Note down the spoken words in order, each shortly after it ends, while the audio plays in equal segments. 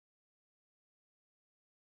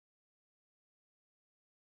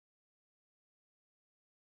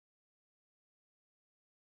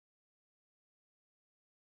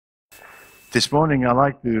This morning, I'd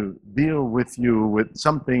like to deal with you with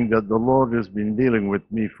something that the Lord has been dealing with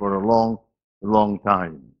me for a long, long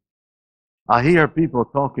time. I hear people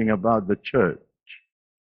talking about the church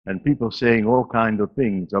and people saying all kinds of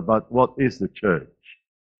things about what is the church.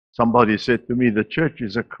 Somebody said to me, the church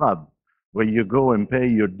is a club where you go and pay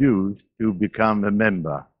your dues to become a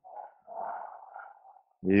member.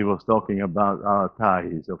 He was talking about our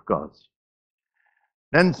tithes, of course.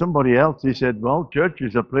 Then somebody else, he said, well, church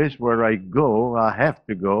is a place where I have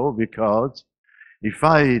to go, because if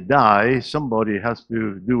I die, somebody has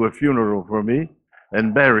to do a funeral for me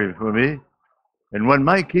and bury for me. And when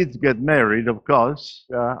my kids get married, of course,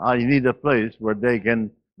 I need a place where they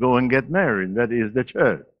can go and get married. That is the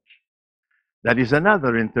church. That is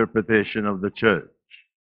another interpretation of the church.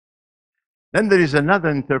 Then there is another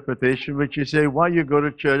interpretation which you say, why you go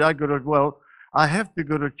to church? I have to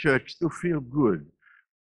go to church to feel good.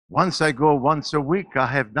 Once I go once a week, I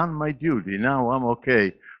have done my duty. Now I'm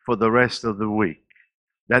okay for the rest of the week.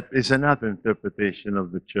 That is another interpretation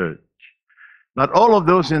of the church. But all of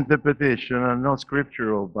those interpretations are not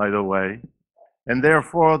scriptural, by the way, and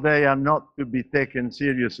therefore they are not to be taken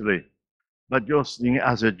seriously, but just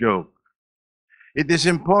as a joke. It is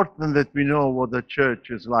important that we know what the church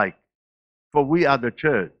is like, for we are the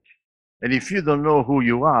church. And if you don't know who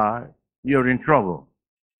you are, you're in trouble.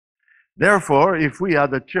 Therefore, if we are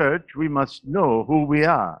the church, we must know who we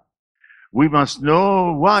are. We must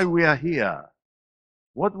know why we are here,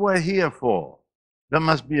 what we're here for. There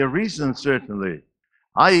must be a reason, certainly.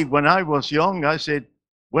 When I was young, I said,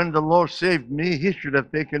 when the Lord saved me, He should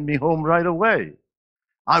have taken me home right away.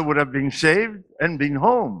 I would have been saved and been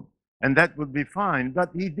home, and that would be fine. But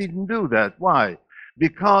He didn't do that. Why?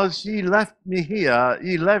 Because He left me here.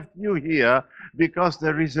 He left you here because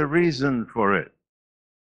there is a reason for it.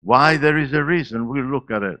 Why there is a reason, we'll look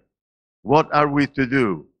at it. What are we to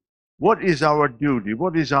do? What is our duty?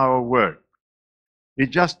 What is our work?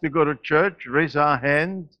 It's just to go to church, raise our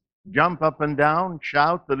hands, jump up and down,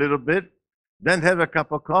 shout a little bit, then have a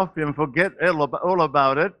cup of coffee and forget all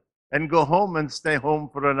about it and go home and stay home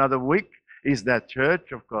for another week? Is that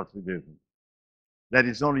church? Of course it isn't. That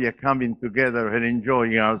is only a coming together and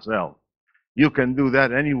enjoying ourselves. You can do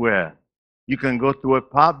that anywhere. You can go to a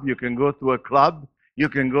pub, you can go to a club, you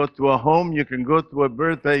can go to a home, you can go to a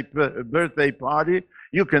birthday party.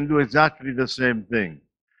 You can do exactly the same thing.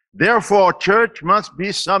 Therefore, church must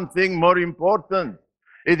be something more important.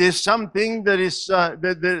 It is something that is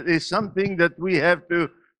something that we have to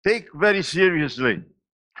take very seriously.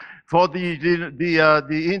 For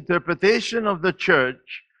the interpretation of the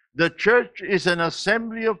church is an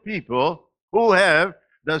assembly of people who have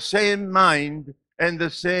the same mind and the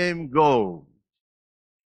same goal.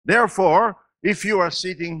 Therefore, if you are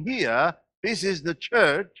sitting here, this is the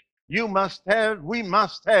church. We must have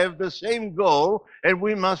the same goal, and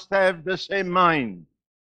we must have the same mind.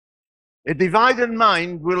 A divided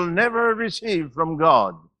mind will never receive from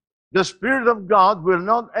God. The Spirit of God will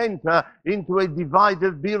not enter into a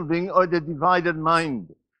divided building or the divided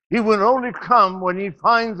mind. He will only come when He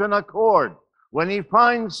finds an accord, when He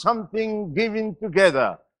finds something given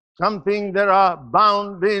together, something that are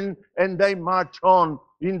bound in, and they march on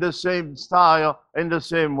in the same style and the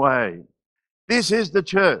same way. This is the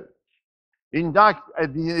church. In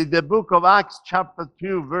the book of Acts chapter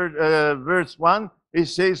 2, verse 1, it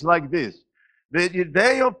says like this. The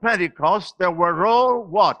day of Pentecost, they were all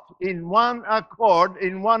what? In one accord,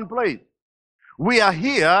 in one place. We are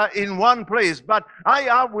here in one place, but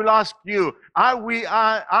I will ask you, are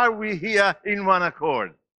we here in one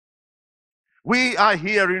accord? We are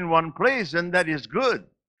here in one place, and that is good.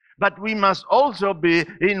 But we must also be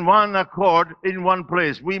in one accord, in one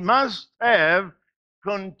place. We must have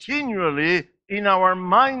continually in our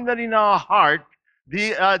mind and in our heart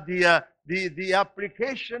the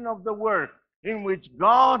application of the work in which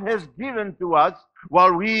God has given to us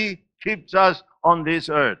while He keeps us on this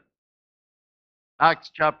earth.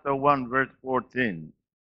 Acts chapter 1, verse 14.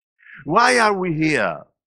 Why are we here?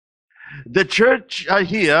 The church are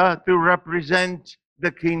here to represent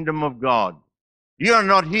the kingdom of God. You are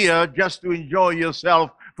not here just to enjoy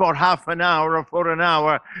yourself for half an hour or for an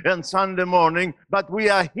hour on Sunday morning, but we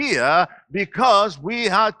are here because we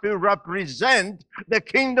have to represent the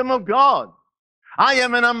kingdom of God. I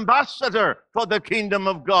am an ambassador for the kingdom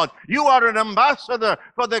of God. You are an ambassador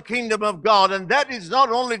for the kingdom of God. And that is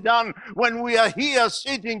not only done when we are here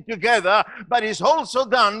sitting together, but it's also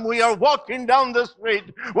done we are walking down the street,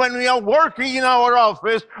 when we are working in our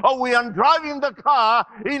office, or we are driving the car,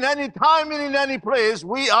 in any time and in any place.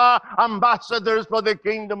 We are ambassadors for the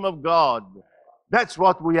kingdom of God. That's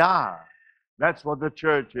what we are. That's what the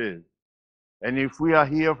church is. And if we are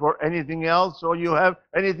here for anything else, or you have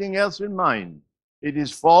anything else in mind, it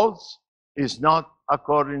is false, is not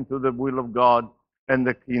according to the will of God and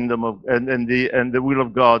the kingdom of and the will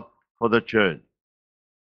of God for the church.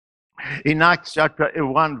 In Acts chapter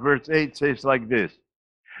 1, verse 8 says like this: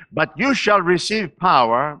 "But you shall receive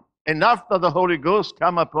power, and after the Holy Ghost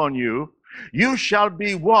come upon you, you shall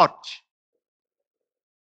be what?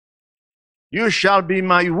 You shall be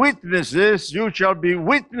my witnesses, you shall be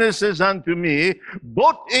witnesses unto me,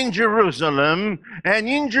 both in Jerusalem and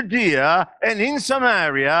in Judea and in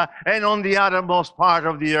Samaria and on the uttermost part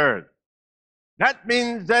of the earth." That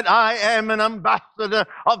means that I am an ambassador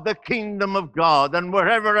of the kingdom of God. And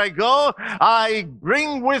wherever I go, I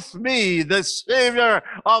bring with me the Savior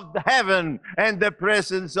of heaven and the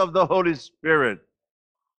presence of the Holy Spirit.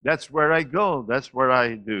 That's where I go. That's where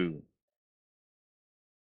I do.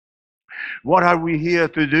 What are we here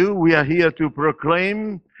to do? We are here to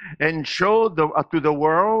proclaim and show to the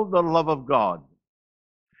world the love of God.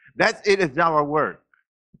 That it is our work.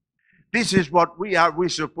 This is what we're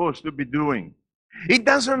supposed to be doing. It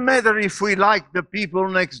doesn't matter if we like the people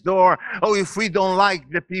next door or if we don't like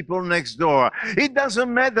the people next door. It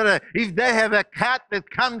doesn't matter if they have a cat that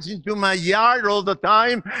comes into my yard all the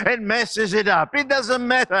time and messes it up. It doesn't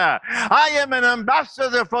matter. I am an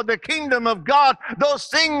ambassador for the kingdom of God. Those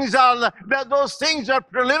things are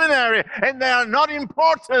preliminary and they are not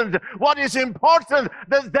important. What is important is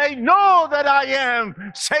that they know that I am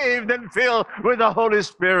saved and filled with the Holy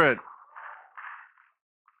Spirit.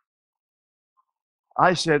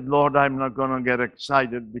 I said, Lord, I'm not going to get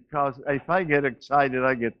excited, because if I get excited,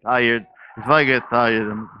 I get tired. If I get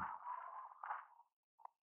tired,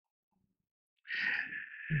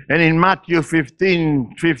 And in Matthew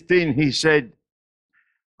 15, he said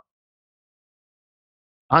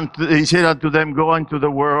unto them, "Go into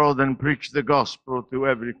the world and preach the gospel to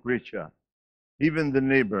every creature," even the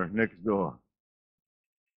neighbor next door.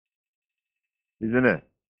 Isn't it?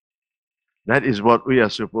 That is what we are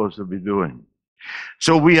supposed to be doing.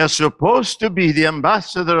 So we are supposed to be the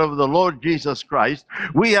ambassador of the Lord Jesus Christ.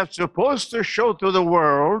 We are supposed to show to the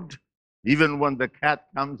world, even when the cat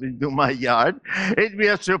comes into my yard, we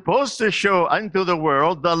are supposed to show unto the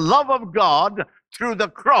world the love of God through the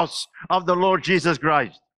cross of the Lord Jesus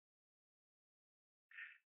Christ.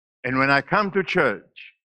 And when I come to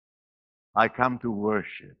church, I come to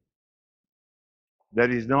worship. There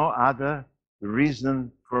is no other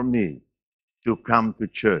reason for me to come to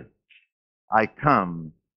church. I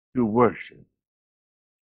come to worship.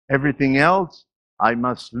 Everything else, I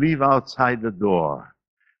must leave outside the door.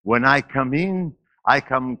 When I come in, I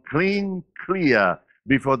come clear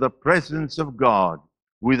before the presence of God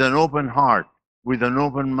with an open heart, with an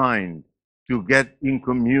open mind, to get in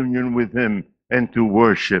communion with Him and to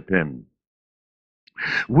worship Him.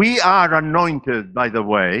 We are anointed, by the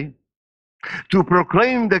way, to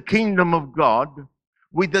proclaim the kingdom of God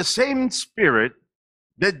with the same spirit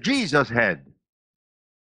that Jesus had.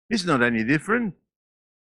 It's not any different.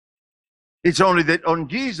 It's only that on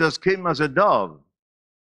Jesus came as a dove.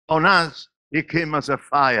 On us, He came as a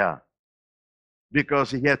fire,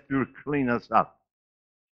 because He had to clean us up.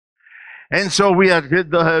 And so we are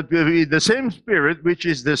the same spirit, which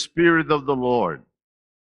is the Spirit of the Lord.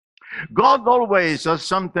 God always has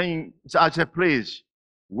something, as a place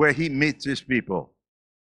where He meets His people.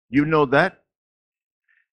 You know that?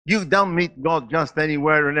 You don't meet God just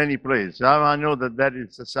anywhere in any place. I know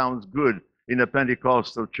that sounds good in a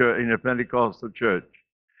Pentecostal church.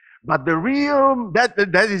 But the real, that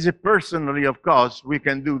is personally, of course, we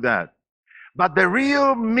can do that. But the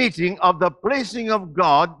real meeting of the placing of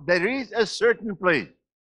God, there is a certain place.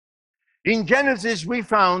 In Genesis, we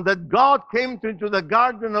found that God came into the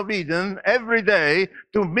Garden of Eden every day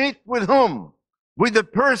to meet with whom? With the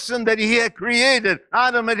person that He had created,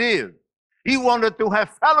 Adam and Eve. He wanted to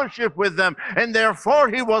have fellowship with them, and therefore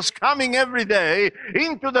He was coming every day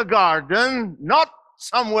into the garden, not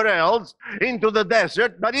somewhere else, into the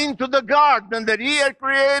desert, but into the garden that He had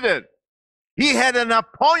created. He had an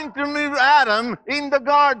appointment with Adam in the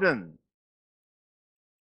garden.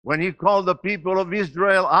 When He called the people of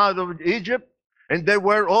Israel out of Egypt, and they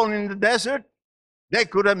were all in the desert, they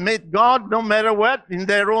could have met God no matter what in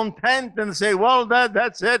their own tent and say, well,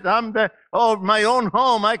 that's it. My own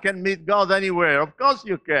home. I can meet God anywhere. Of course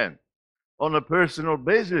you can, on a personal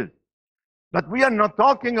basis. But we are not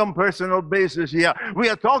talking on personal basis here. We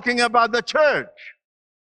are talking about the church,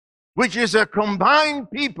 which is a combined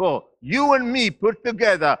people, you and me put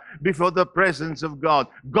together before the presence of God.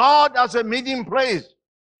 God as a meeting place.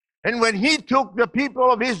 And when He took the people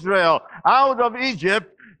of Israel out of Egypt,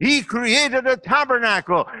 He created a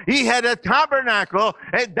tabernacle. He had a tabernacle,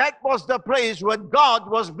 and that was the place where God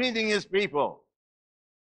was meeting his people.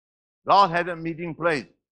 God had a meeting place.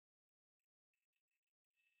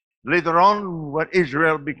 Later on, when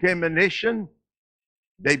Israel became a nation,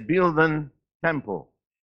 they built a temple.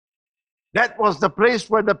 That was the place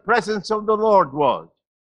where the presence of the Lord was.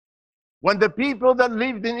 When the people that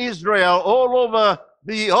lived in Israel all over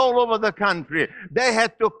the country, they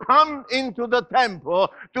had to come into the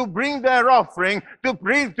temple to bring their offering,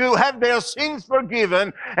 to have their sins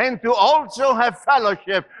forgiven, and to also have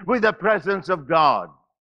fellowship with the presence of God.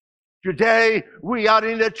 Today, we are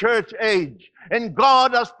in the church age, and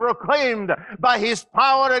God has proclaimed by his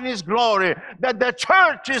power and his glory that the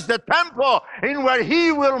church is the temple in where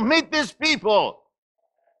he will meet his people.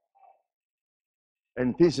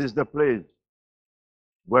 And this is the place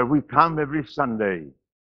where we come every Sunday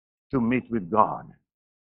to meet with God.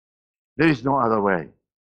 There is no other way.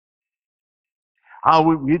 How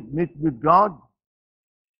we meet with God?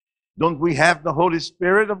 Don't we have the Holy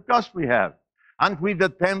Spirit? Of course we have. Aren't we the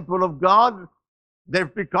temple of God?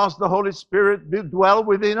 Because the Holy Spirit will dwell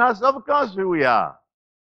within us? Of course we are.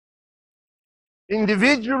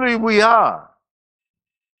 Individually we are.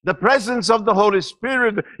 The presence of the Holy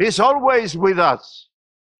Spirit is always with us.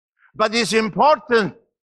 But it's important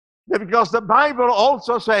because the Bible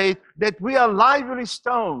also says that we are lively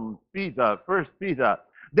stones, First Peter,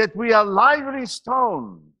 that we are lively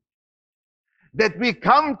stones, that we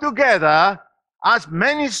come together as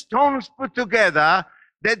many stones put together,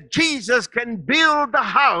 that Jesus can build the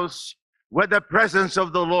house where the presence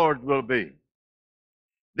of the Lord will be.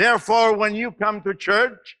 Therefore, when you come to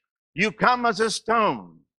church, you come as a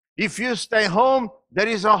stone. If you stay home, there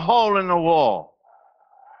is a hole in the wall.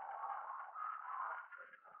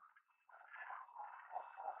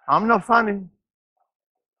 I'm not funny.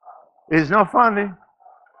 It's not funny.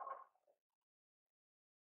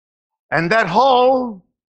 And that hole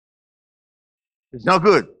is not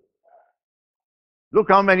good. Look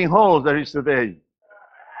how many holes there is today.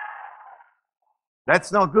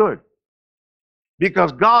 That's not good.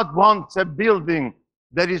 Because God wants a building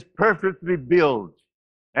that is perfectly built.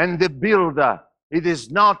 And the builder, it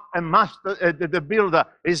is not a master, the builder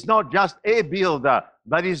is not just a builder,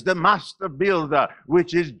 but is the master builder,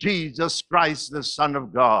 which is Jesus Christ, the Son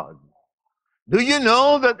of God. Do you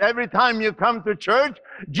know that every time you come to church,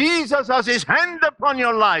 Jesus has his hand upon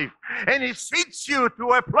your life and he sits you to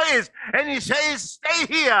a place and he says, stay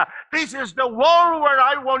here. This is the wall where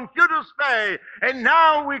I want you to stay. And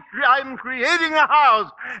now I'm creating a house,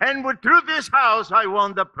 and through this house I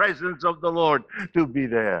want the presence of the Lord to be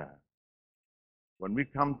there. When we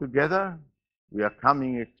come together, we are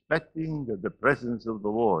coming expecting that the presence of the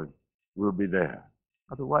Lord will be there.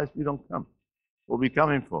 Otherwise we don't come. What are we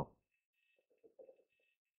coming for?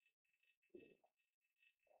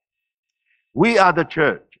 We are the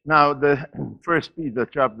church. Now, the 1 Peter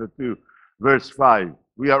chapter 2, verse 5.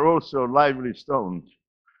 We are also lively stones.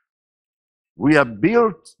 We are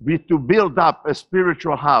built to build up a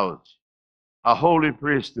spiritual house, a holy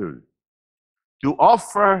priesthood, to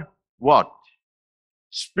offer what?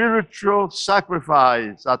 Spiritual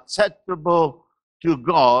sacrifice acceptable to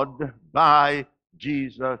God by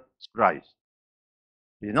Jesus Christ.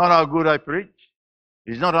 It's not how good I preach.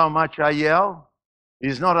 It's not how much I yell.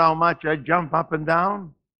 It's not how much I jump up and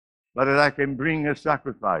down, but that I can bring a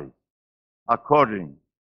sacrifice according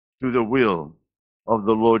to the will of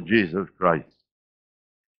the Lord Jesus Christ.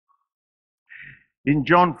 In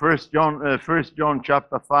First John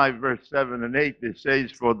chapter 5, verse 7 and 8, it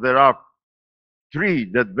says, for there are three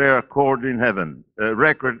that bear record in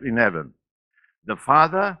heaven, the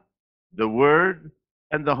Father, the Word,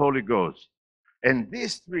 and the Holy Ghost. And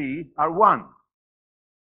these three are one.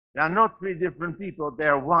 They are not three different people, they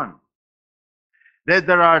are one.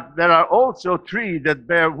 There are also three that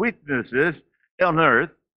bear witnesses on earth.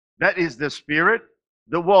 That is the Spirit,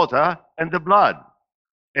 the water, and the blood.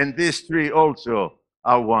 And these three also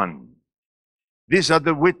are one. These are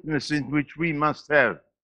the witnesses which we must have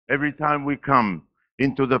every time we come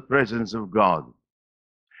into the presence of God.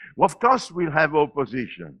 Well, of course we'll have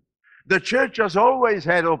opposition. The church has always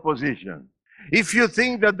had opposition. If you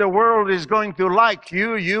think that the world is going to like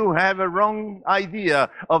you, you have a wrong idea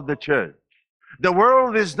of the church. The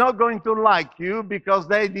world is not going to like you because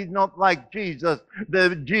they did not like Jesus,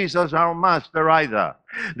 Jesus our master either.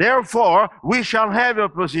 Therefore, we shall have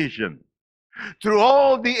opposition. Through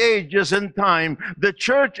all the ages and time, the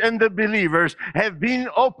church and the believers have been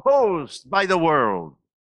opposed by the world.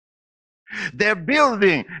 Their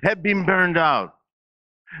building have been burned out.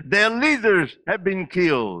 Their leaders have been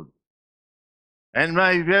killed. And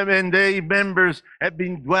they members have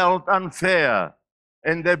been dwelt unfair,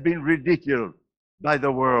 and they've been ridiculed by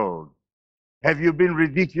the world. Have you been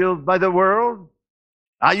ridiculed by the world?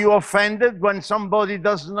 Are you offended when somebody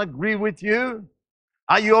doesn't agree with you?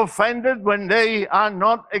 Are you offended when they are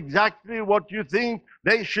not exactly what you think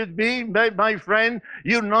they should be? My friend,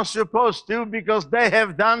 you're not supposed to, because they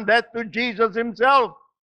have done that to Jesus himself.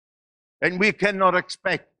 And we cannot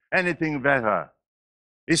expect anything better.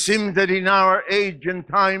 It seems that in our age and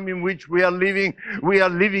time in which we are living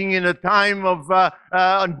in a time of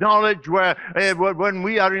knowledge where when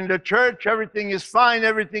we are in the church, everything is fine,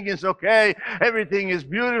 everything is okay, everything is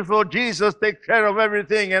beautiful. Jesus takes care of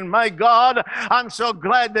everything. And my God, I'm so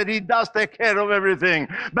glad that he does take care of everything.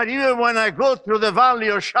 But even when I go through the valley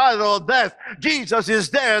of shadow of death, Jesus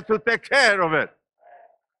is there to take care of it.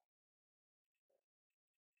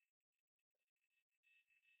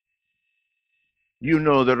 You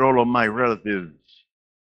know that all of my relatives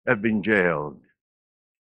have been jailed.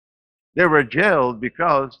 They were jailed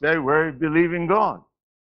because they were believing God.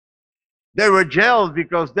 They were jailed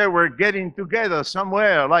because they were getting together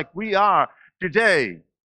somewhere like we are today.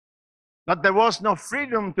 But there was no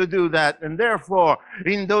freedom to do that. And therefore,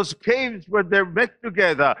 in those caves where they met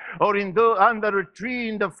together, or under a tree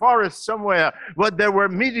in the forest somewhere where they were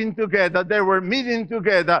meeting together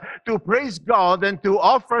to praise God and to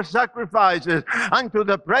offer sacrifices unto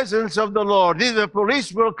the presence of the Lord. If the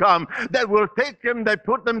police will come, they will take them, they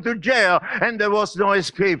put them to jail, and there was no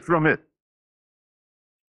escape from it.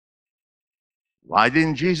 Why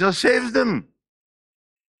didn't Jesus save them?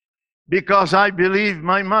 Because I believe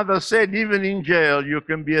my mother said, even in jail, you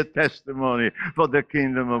can be a testimony for the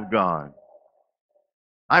kingdom of God.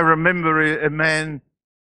 I remember a man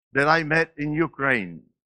that I met in Ukraine.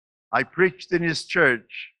 I preached in his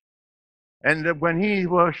church. And when he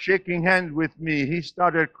was shaking hands with me, he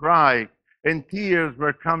started crying, and tears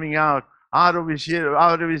were coming out of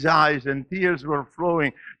his eyes, and tears were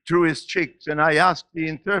flowing through his cheeks. And I asked the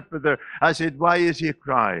interpreter, I said, why is he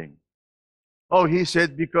crying? Oh, he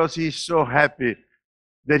said, because he's so happy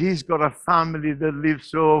that he's got a family that lives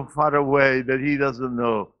so far away that he doesn't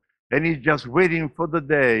know. And he's just waiting for the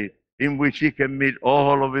day in which he can meet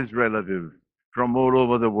all of his relatives from all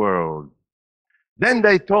over the world. Then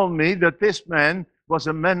they told me that this man was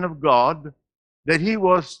a man of God, that he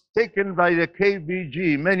was taken by the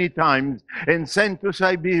KBG many times and sent to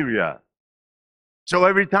Siberia. So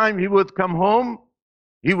every time he would come home,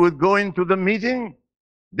 he would go into the meeting.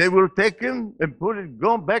 They will take him and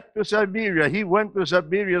go back to Siberia. He went to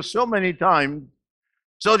Siberia so many times.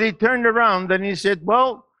 So he turned around and he said,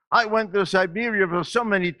 well, I went to Siberia for so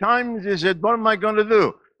many times. He said, what am I going to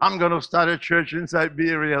do? I'm going to start a church in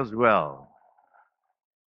Siberia as well.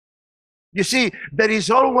 You see, there is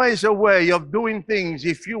always a way of doing things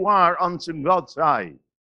if you are on God's side.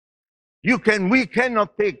 We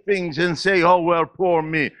cannot take things and say, oh, well, poor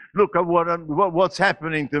me. Look at what's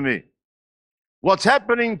happening to me. What's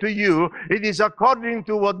happening to you, it is according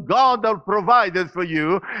to what God has provided for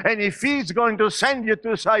you. And if he's going to send you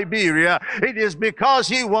to Siberia, it is because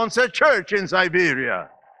he wants a church in Siberia.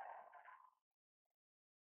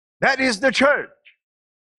 That is the church.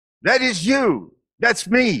 That is you. That's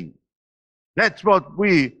me. That's what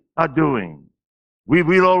we are doing. We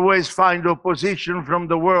will always find opposition from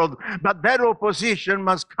the world, but that opposition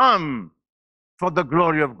must come for the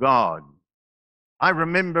glory of God. I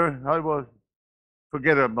remember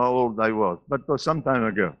forget about how old I was, but it was some time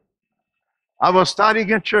ago. I was starting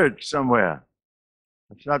a church somewhere.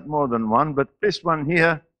 It's not more than one, but this one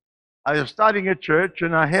here, I was starting a church,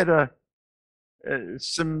 and I had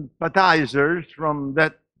sympathizers from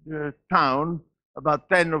that town, about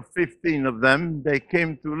 10 or 15 of them. They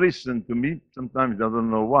came to listen to me. Sometimes I don't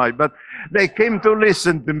know why, but they came to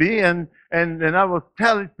listen to me, and I was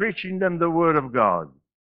preaching them the word of God.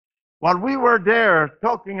 While we were there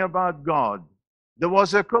talking about God, there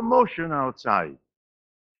was a commotion outside.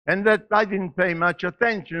 And that I didn't pay much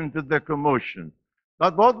attention to the commotion.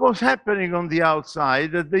 But what was happening on the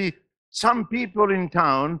outside, that some people in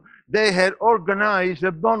town, they had organized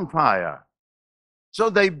a bonfire.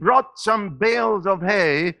 So they brought some bales of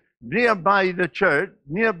hay nearby the church,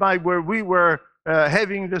 nearby where we were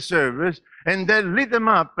having the service, and they lit them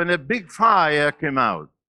up, and a big fire came out.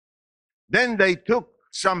 Then they took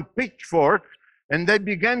some pitchforks, and they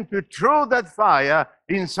began to throw that fire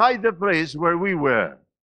inside the place where we were.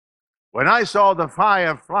 When I saw the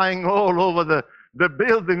fire flying all over the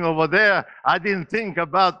building over there, I didn't think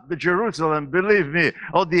about the Jerusalem, believe me,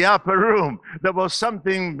 or the upper room. There was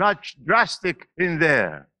something much drastic in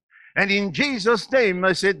there. And in Jesus' name,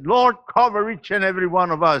 I said, Lord, cover each and every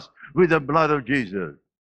one of us with the blood of Jesus.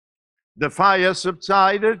 The fire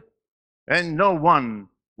subsided, and no one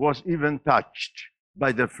was even touched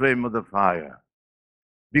by the flame of the fire.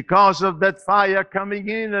 Because of that fire coming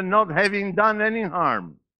in and not having done any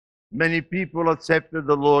harm, many people accepted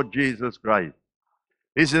the Lord Jesus Christ.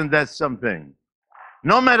 Isn't that something?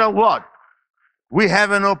 No matter what, we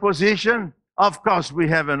have an opposition. Of course, we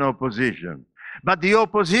have an opposition. But the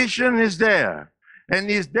opposition is there. And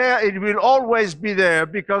is there, it will always be there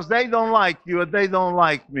because they don't like you and they don't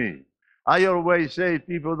like me. I always say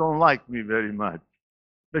people don't like me very much,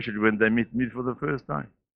 especially when they meet me for the first time.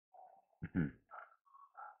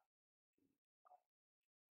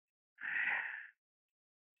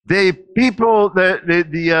 The people, through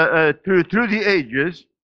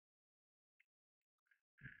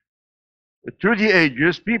the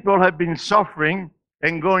ages, people have been suffering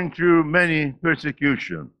and going through many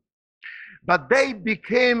persecutions. But they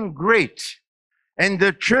became great, and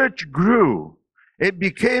the church grew. It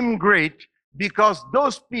became great because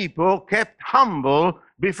those people kept humble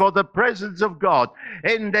before the presence of God,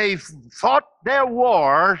 and they fought their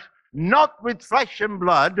wars not with flesh and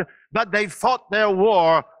blood, but they fought their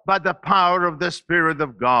war by the power of the Spirit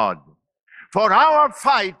of God. For our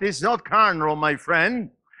fight is not carnal, my friend.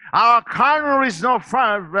 Our carnal is not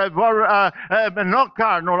carnal,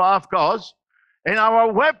 of course. And our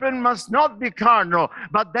weapon must not be carnal,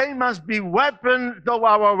 but they must be weapons of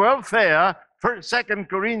our warfare. 2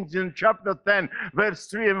 Corinthians chapter 10, verse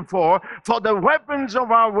 3 and 4. For the weapons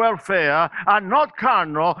of our warfare are not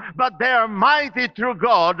carnal, but they are mighty through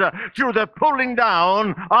God, through the pulling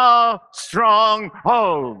down of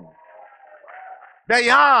strongholds. They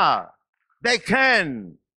are, they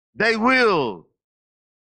can, they will.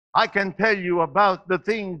 I can tell you about the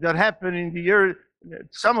things that happen in the earth.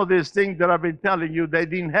 Some of these things that I've been telling you, they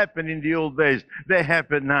didn't happen in the old days. They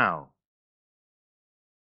happen now.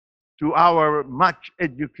 To our much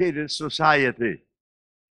educated society,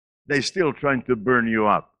 they're still trying to burn you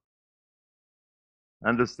up.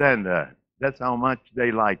 Understand that? That's how much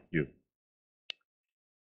they like you.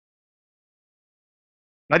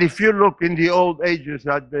 But if you look in the old ages,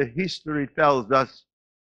 the history tells us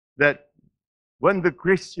that when the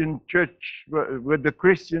Christian church, when the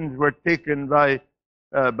Christians were taken by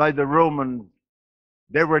the Romans,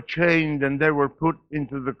 they were chained and they were put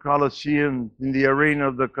into the Colosseum, in the arena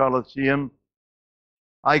of the Colosseum.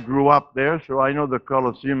 I grew up there, so I know the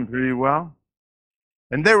Colosseum pretty well.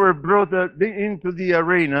 And they were brought into the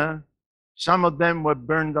arena. Some of them were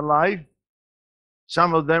burned alive.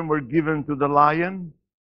 Some of them were given to the lion.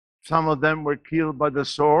 Some of them were killed by the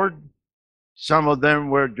sword. Some of them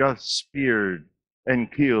were just speared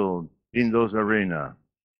and killed in those arenas.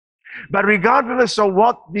 But regardless of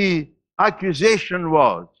what the accusation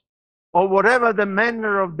was, or whatever the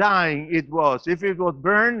manner of dying it was, if it was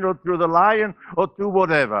burned or through the lion or through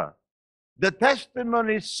whatever, the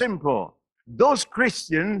testimony is simple. Those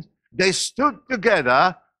Christians, they stood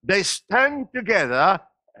together, they stand together,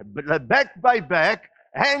 back by back,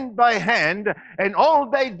 hand by hand, and all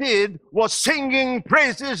they did was singing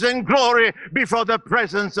praises and glory before the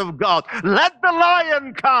presence of God. Let the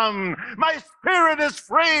lion come. My spirit is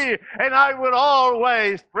free, and I will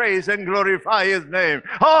always praise and glorify his name.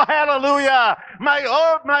 Oh, hallelujah. My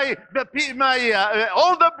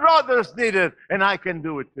older brothers did it, and I can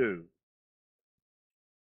do it too.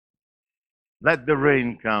 Let the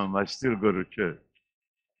rain come. I still go to church.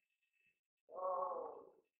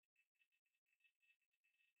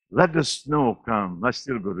 Let the snow come. I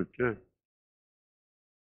still go to church.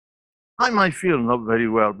 I might feel not very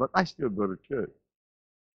well, but I still go to church.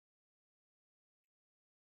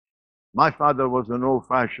 My father was an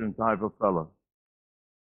old-fashioned type of fellow.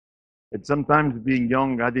 And sometimes being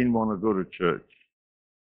young, I didn't want to go to church.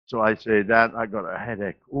 So I say, Dad, I got a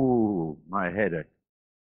headache. Ooh, my headache.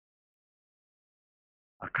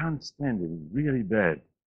 I can't stand it. It's really bad.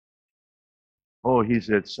 Oh, he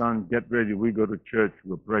said, son, get ready. We go to church.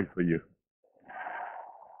 We'll pray for you.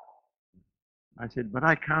 I said, but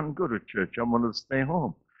I can't go to church. I want to stay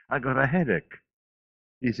home. I got a headache.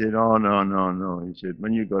 He said, oh, no, no, no. He said,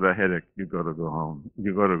 when you got a headache, you got to go home.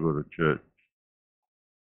 You got to go to church.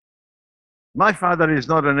 My father is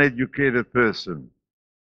not an educated person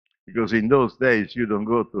because in those days, you don't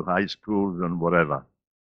go to high schools and whatever.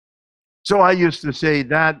 So I used to say,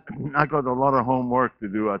 Dad, I got a lot of homework to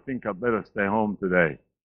do. I think I better stay home today.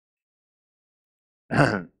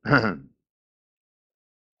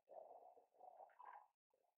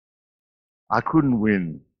 I couldn't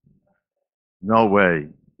win. No way.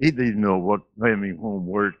 He didn't know what having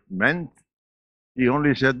homework meant. He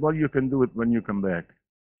only said, well, you can do it when you come back.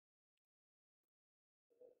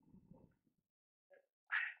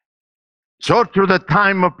 So through the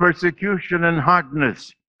time of persecution and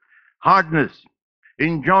hardness,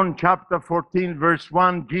 in John chapter 14, verse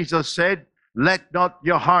 1, Jesus said, "Let not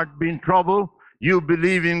your heart be in trouble. You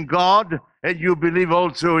believe in God, and you believe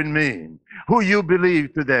also in me." Who you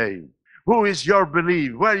believe today? Who is your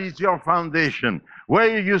belief? Where is your foundation?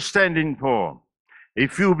 Where are you standing for?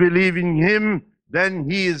 If you believe in him, then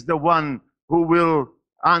he is the one who will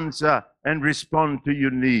answer and respond to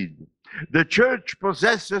your need. The church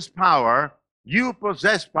possesses power. You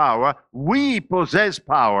possess power. We possess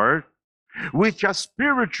power, which are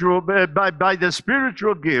spiritual by the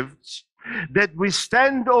spiritual gifts, that we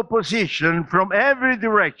stand opposition from every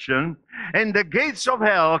direction, and the gates of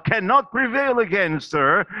hell cannot prevail against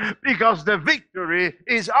her, because the victory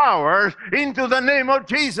is ours into the name of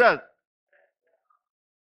Jesus.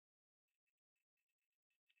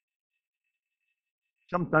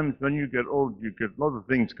 Sometimes when you get old, you get a lot of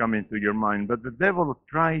things come into your mind, but the devil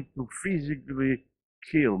tried to physically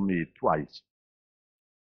kill me twice.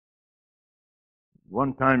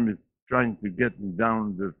 One time he's trying to get me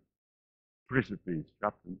down the precipice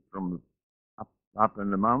up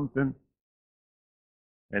in the mountain.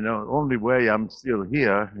 And the only way I'm still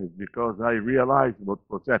here is because I realized what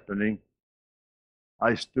was happening.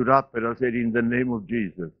 I stood up and I said, "In the name of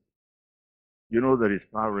Jesus." You know there is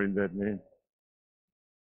power in that name.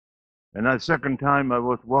 And the second time I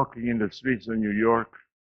was walking in the streets of New York.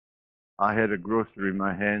 I had a grocery in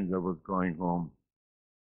my hands. I was going home,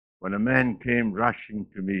 when a man came rushing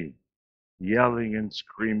to me, yelling and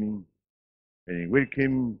screaming. And when he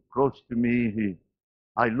came close to me,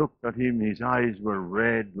 I looked at him. His eyes were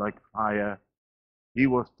red like fire. He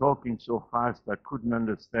was talking so fast I couldn't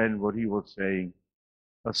understand what he was saying.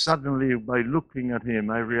 But suddenly, by looking at him,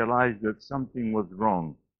 I realized that something was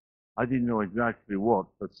wrong. I didn't know exactly what,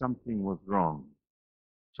 but something was wrong.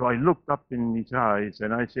 So I looked up in his eyes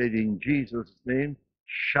and I said, "In Jesus' name,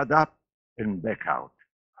 shut up and back out."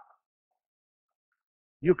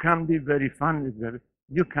 You can be very funny,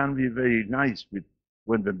 you can be very nice with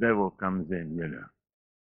when the devil comes in, you know.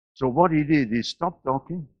 So what he did, he stopped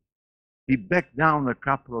talking. He backed down a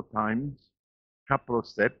couple of times, couple of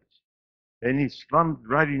steps, and he slumped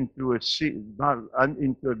right into a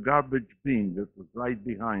garbage bin that was right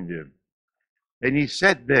behind him. And he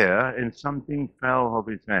sat there, and something fell off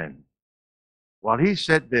his hand. While he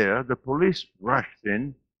sat there, the police rushed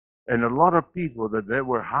in, and a lot of people that they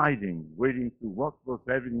were hiding, waiting to what was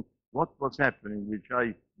happening, which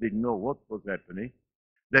I didn't know what was happening.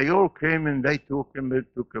 They all came and they took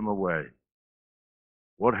him away.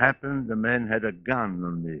 What happened? The man had a gun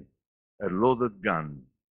on me, a loaded gun.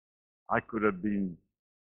 I could have been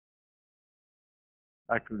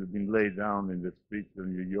laid down in the streets of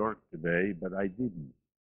New York today, but I didn't.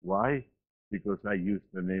 Why? Because I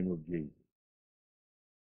used the name of Jesus.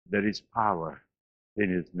 There is power in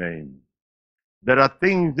his name. There are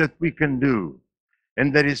things that we can do,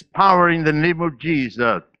 and there is power in the name of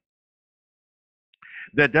Jesus.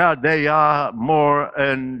 They are more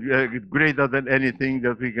and greater than anything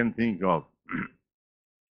that we can think of.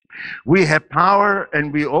 We have power,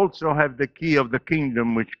 and we also have the key of the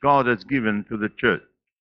kingdom which God has given to the church.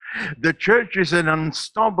 The church is an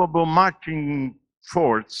unstoppable marching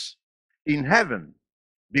force in heaven,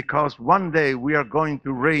 because one day we are going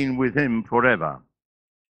to reign with him forever.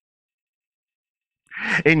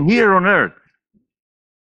 And here on earth,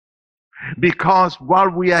 because while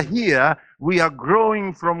we are here, we are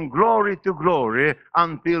growing from glory to glory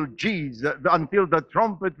until the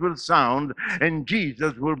trumpet will sound and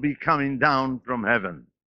Jesus will be coming down from heaven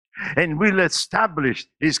and will establish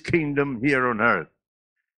his kingdom here on earth.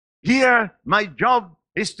 Here, my job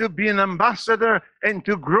is to be an ambassador and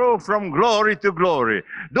to grow from glory to glory.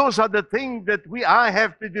 Those are the things that I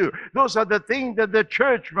have to do. Those are the things that the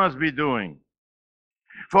church must be doing.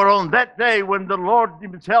 For on that day when the Lord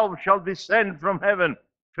himself shall descend from heaven,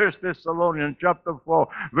 1 Thessalonians chapter 4,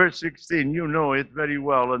 verse 16, you know it very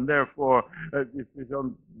well, and therefore, if it's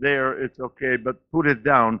on there, it's okay, but put it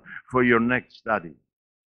down for your next study.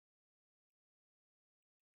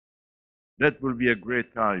 That will be a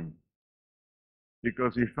great time.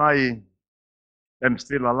 Because if I am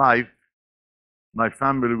still alive, my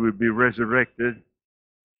family will be resurrected,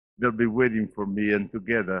 they'll be waiting for me, and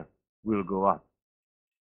together we'll go up.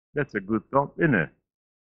 That's a good thought, isn't it?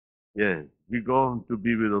 Yes, we go on to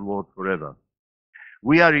be with the Lord forever.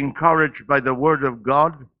 We are encouraged by the Word of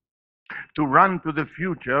God to run to the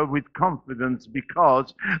future with confidence,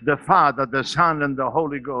 because the Father, the Son, and the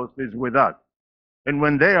Holy Ghost is with us. And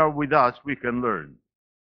when they are with us, we can learn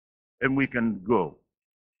and we can go.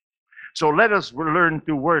 So let us learn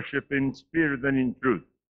to worship in spirit and in truth.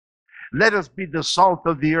 Let us be the salt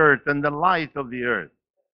of the earth and the light of the earth.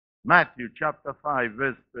 Matthew chapter 5,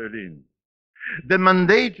 verse 13. The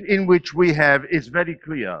mandate in which we have is very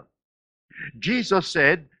clear. Jesus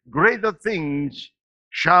said, greater things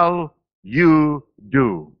shall you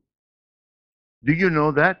do. Do you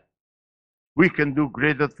know that? We can do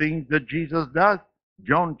greater things that Jesus does.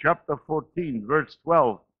 John chapter 14, verse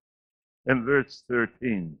 12 and verse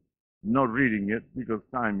 13. I'm not reading it because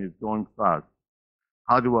time is going fast.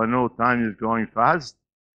 How do I know time is going fast?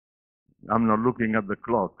 I'm not looking at the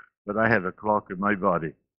clock, but I have a clock in my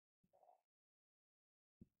body.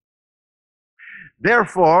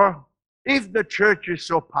 Therefore, if the church is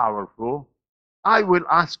so powerful, I will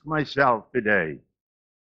ask myself today,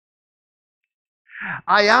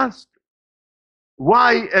 I ask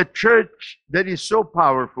why a church that is so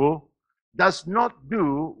powerful does not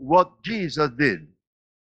do what Jesus did.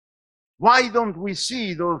 Why don't we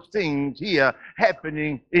see those things here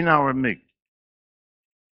happening in our midst?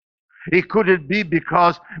 It could it be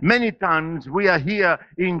because many times we are here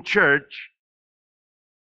in church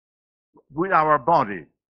with our body,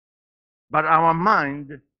 but our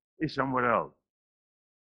mind is somewhere else.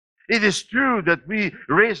 It is true that we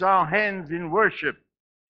raise our hands in worship,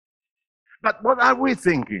 but what are we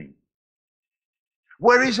thinking?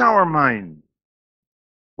 Where is our mind?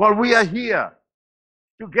 Well, we are here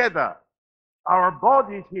together. Our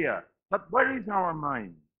body is here, but where is our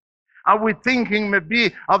mind? Are we thinking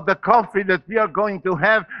maybe of the coffee that we are going to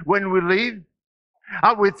have when we leave?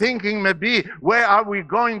 Are we thinking maybe where are we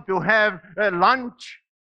going to have lunch?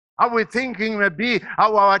 Are we thinking maybe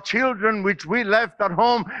of our children which we left at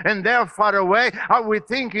home and they're far away? Are we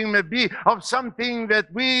thinking maybe of something that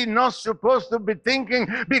we're not supposed to be thinking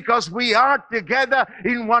because we are together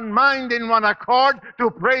in one mind, in one accord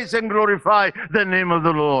to praise and glorify the name of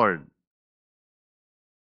the Lord?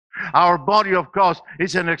 Our body, of course,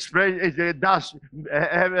 is an it does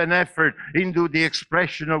have an effort into the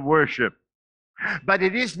expression of worship. But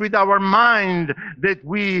it is with our mind that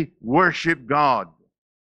we worship God.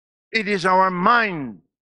 It is our mind.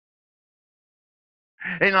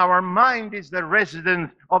 And our mind is the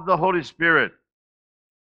residence of the Holy Spirit.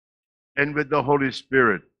 And with the Holy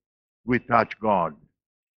Spirit, we touch God.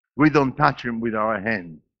 We don't touch Him with our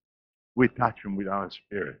hands. We touch Him with our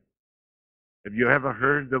spirit. Have you ever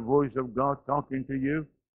heard the voice of God talking to you?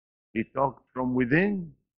 He talks from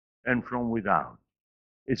within and from without.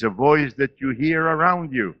 It's a voice that you hear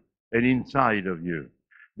around you and inside of you,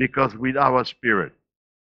 because with our spirit.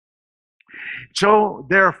 So,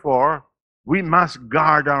 therefore, we must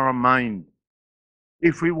guard our mind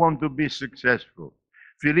if we want to be successful.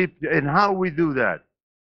 And how we do that?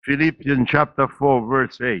 Philippians chapter 4,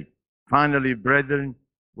 verse 8. Finally, brethren,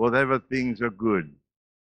 whatever things are good,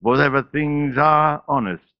 whatever things are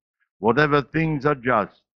honest, whatever things are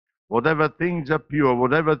just, whatever things are pure,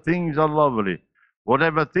 whatever things are lovely,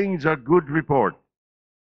 whatever things are good report,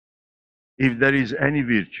 if there is any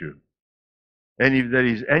virtue, and if there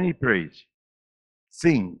is any praise,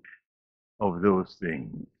 think of those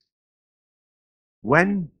things.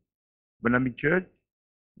 When? When I'm in church?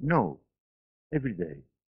 No. Every day.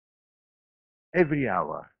 Every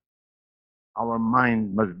hour. Our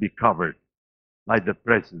mind must be covered by the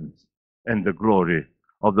presence and the glory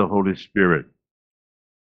of the Holy Spirit.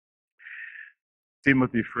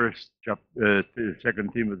 Timothy 2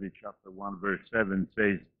 Timothy chapter 1, verse 7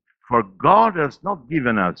 says, for God has not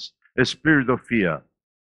given us a spirit of fear,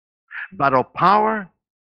 but of power,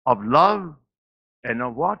 of love, and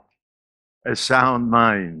of what? A sound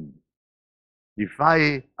mind. If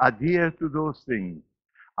I adhere to those things,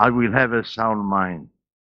 I will have a sound mind.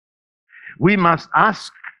 We must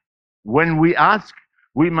ask. When we ask,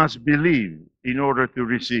 we must believe in order to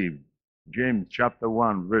receive. James chapter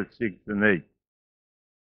 1, verse 6 and 8.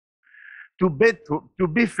 To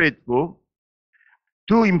be faithful,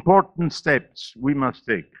 two important steps we must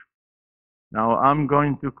take. Now, I'm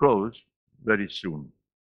going to close very soon,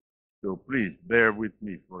 so please bear with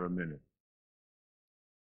me for a minute.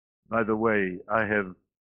 By the way, I have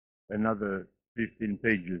another 15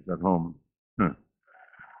 pages at home.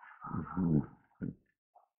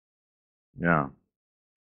 Yeah.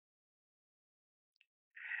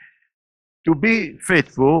 To be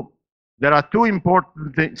faithful, there are two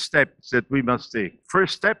important steps that we must take.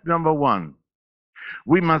 First step, number one,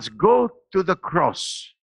 we must go to the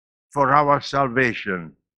cross for our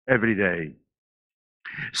salvation every day.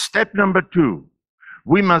 Step number two,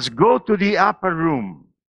 we must go to the upper room,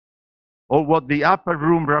 or what the upper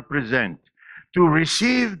room represents, to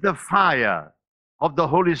receive the fire of the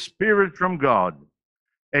Holy Spirit from God,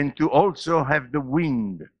 and to also have the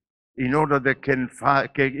wind in order that can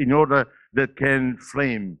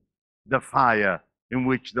flame the fire in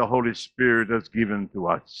which the Holy Spirit has given to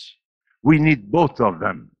us. We need both of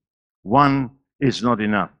them. One is not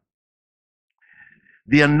enough.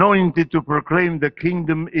 The anointing to proclaim the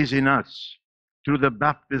kingdom is in us through the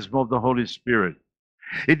baptism of the Holy Spirit.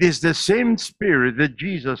 It is the same Spirit that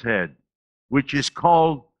Jesus had, which is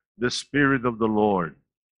called the Spirit of the Lord.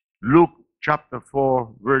 Luke chapter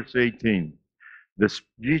 4, verse 18.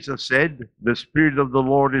 Jesus said, "The Spirit of the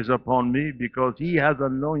Lord is upon me because he has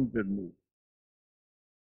anointed me."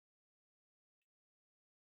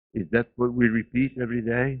 Is that what we repeat every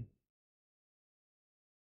day?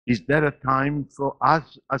 Is that a time for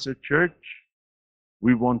us as a church?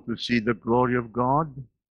 We want to see the glory of God.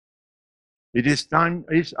 It is time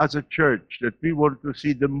as a church that we want to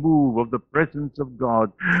see the move of the presence of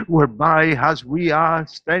God, whereby as we are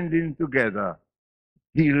standing together,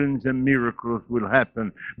 healings and miracles will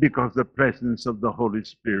happen because the presence of the Holy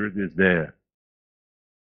Spirit is there.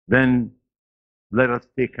 Then let us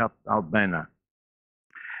take up our banner.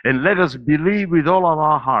 And let us believe with all of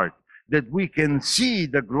our heart that we can see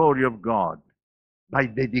the glory of God by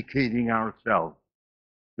dedicating ourselves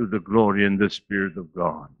to the glory and the Spirit of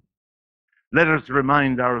God. Let us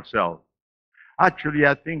remind ourselves. Actually,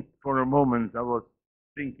 I think for a moment I was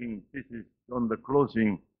thinking this is on the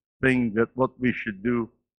closing thing that what we should do.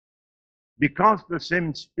 Because the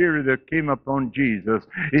same Spirit that came upon Jesus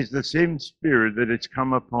is the same Spirit that has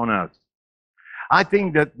come upon us. I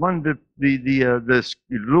think that when Luke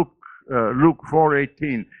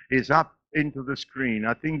 4:18 is up into the screen,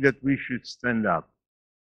 I think that we should stand up.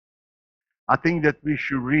 I think that we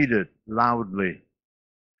should read it loudly.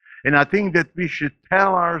 And I think that we should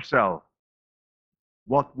tell ourselves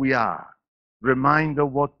what we are, remind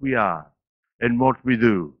of what we are and what we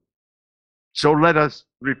do. So let us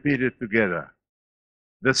repeat it together.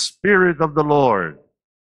 The Spirit of the Lord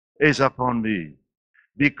is upon me,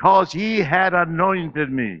 because he had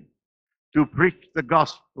anointed me to preach the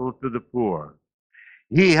gospel to the poor.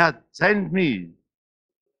 He had sent me,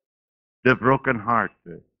 the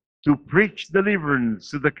brokenhearted, to preach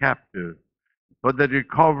deliverance to the captive, for the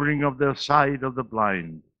recovering of the sight of the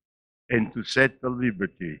blind, and to set at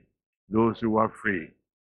liberty those who are free.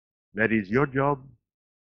 That is your job.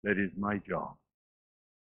 That is my job.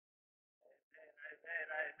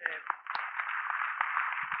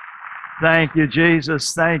 Thank you,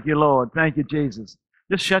 Jesus. Thank you, Lord. Thank you, Jesus.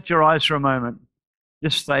 Just shut your eyes for a moment.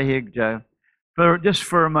 Just stay here, Joe. Just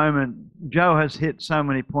for a moment, Joe has hit so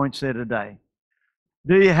many points there today.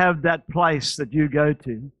 Do you have that place that you go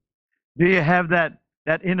to? Do you have that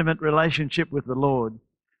intimate relationship with the Lord?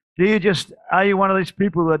 Are you one of these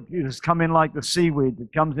people that just come in like the seaweed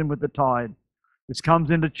that comes in with the tide? Just comes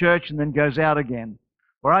into church and then goes out again?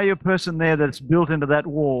 Or are you a person there that's built into that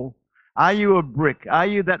wall? Are you a brick? Are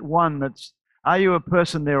you that one are you a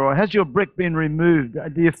person there? Or has your brick been removed?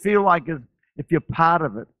 Do you feel like if you're part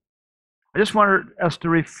of it? I just want us to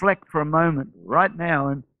reflect for a moment right now,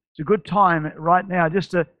 and it's a good time right now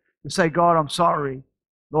just to say, God, I'm sorry.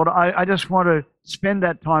 Lord, I just want to spend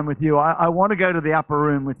that time with you. I want to go to the upper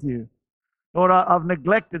room with you. Lord, I've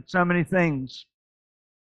neglected so many things.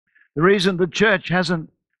 The reason the church hasn't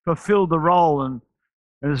fulfilled the role, and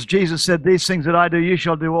as Jesus said, these things that I do, you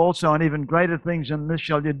shall do also, and even greater things than this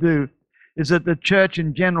shall you do, is that the church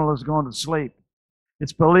in general has gone to sleep.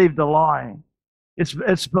 It's believed a lie.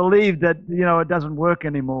 It's believed that, it doesn't work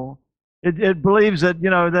anymore. It believes that,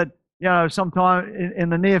 sometime in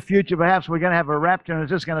the near future, perhaps we're going to have a rapture and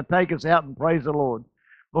it's just going to take us out, and praise the Lord.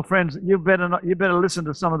 Well, friends, you better listen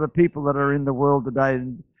to some of the people that are in the world today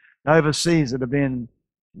and overseas that have been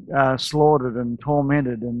slaughtered and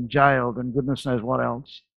tormented and jailed and goodness knows what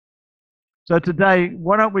else. So today,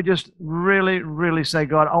 why don't we just really, really say,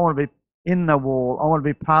 God, I want to be in the wall. I want to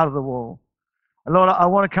be part of the wall. And Lord, I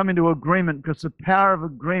want to come into agreement, because the power of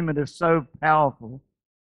agreement is so powerful.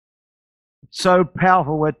 It's so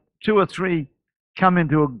powerful. Where two or three come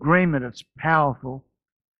into agreement, it's powerful.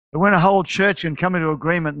 But when a whole church can come into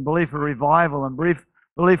agreement and believe for revival and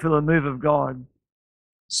believe for the move of God,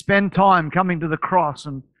 spend time coming to the cross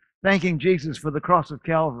and thanking Jesus for the cross of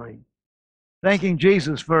Calvary. Thanking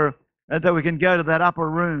Jesus for that we can go to that upper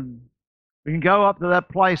room. We can go up to that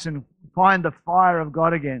place and find the fire of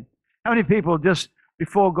God again. How many people just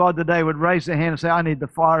before God today would raise their hand and say, I need the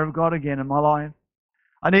fire of God again in my life?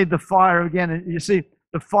 I need the fire again. And you see,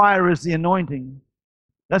 the fire is the anointing.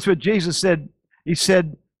 That's what Jesus said. He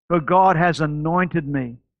said, for God has anointed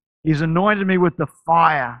me. He's anointed me with the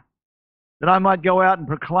fire, that I might go out and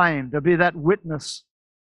proclaim, to be that witness.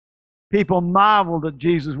 People marveled at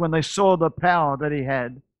Jesus when they saw the power that he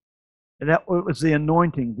had. And that was the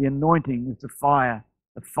anointing. The anointing is the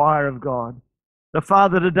fire of God. So,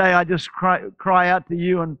 Father, today I just cry out to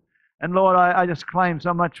you, and Lord, I just claim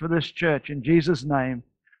so much for this church in Jesus' name.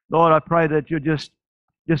 Lord, I pray that you just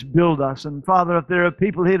build us. And Father, if there are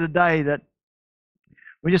people here today that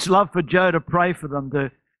we just love for Joe to pray for them,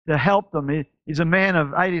 to help them. He's a man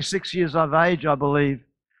of 86 years of age, I believe.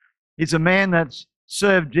 He's a man that's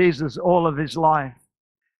served Jesus all of his life.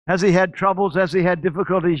 Has he had troubles? Has he had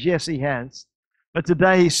difficulties? Yes, he has. But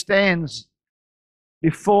today he stands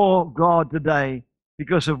before God today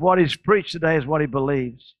because of what he's preached today is what he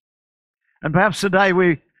believes. And perhaps today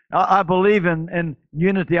I believe in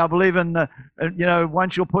unity. I believe in, one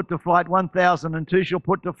shall put to flight 1,000 and two shall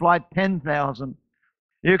put to flight 10,000.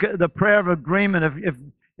 The prayer of agreement,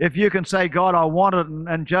 if you can say, God, I want it,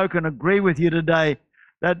 and Joe can agree with you today,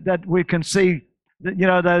 that we can see,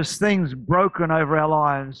 those things broken over our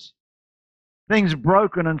lives. Things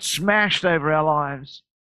broken and smashed over our lives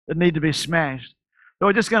that need to be smashed. So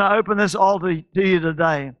we're just going to open this altar to you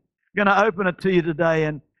today. We're going to open it to you today.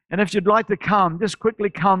 And if you'd like to come, just quickly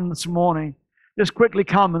come this morning. Just quickly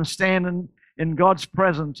come and stand in God's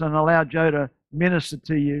presence and allow Joe to minister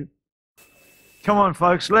to you. Come on,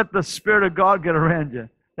 folks. Let the Spirit of God get around you.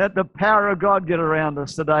 Let the power of God get around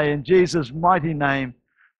us today in Jesus' mighty name.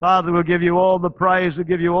 Father, we'll give you all the praise. We'll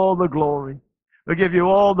give you all the glory. We'll give you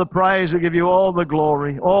all the praise. We'll give you all the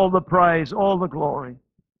glory. All the praise, all the glory.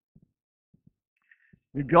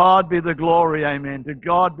 To God be the glory, amen. To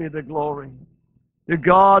God be the glory. To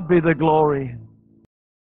God be the glory.